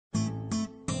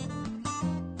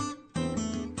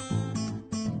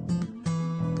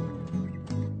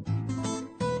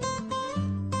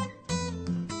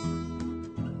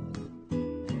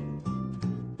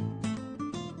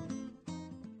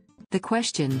The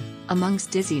question,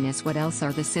 amongst dizziness, what else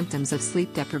are the symptoms of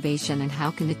sleep deprivation and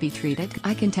how can it be treated?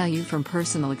 I can tell you from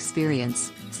personal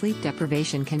experience, sleep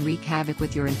deprivation can wreak havoc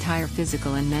with your entire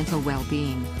physical and mental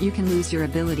well-being. You can lose your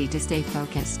ability to stay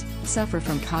focused, suffer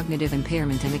from cognitive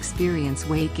impairment and experience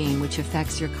weight gain, which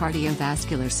affects your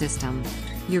cardiovascular system.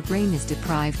 Your brain is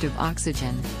deprived of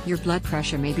oxygen, your blood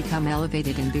pressure may become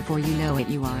elevated, and before you know it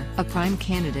you are a prime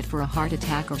candidate for a heart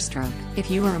attack or stroke. If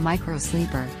you are a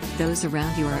microsleeper, those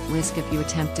around you are at risk if you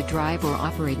attempt to drive or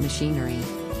operate machinery.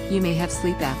 You may have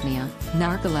sleep apnea,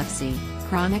 narcolepsy,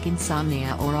 chronic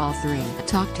insomnia, or all three.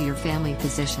 Talk to your family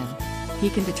physician. He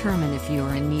can determine if you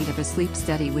are in need of a sleep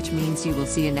study, which means you will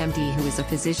see an MD who is a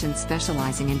physician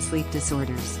specializing in sleep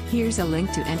disorders. Here's a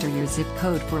link to enter your zip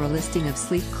code for a listing of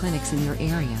sleep clinics in your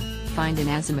area. Find an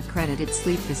ASM-accredited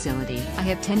sleep facility. I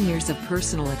have 10 years of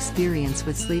personal experience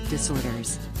with sleep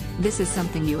disorders. This is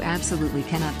something you absolutely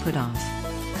cannot put off.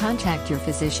 Contact your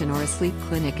physician or a sleep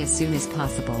clinic as soon as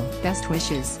possible. Best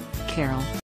wishes, Carol.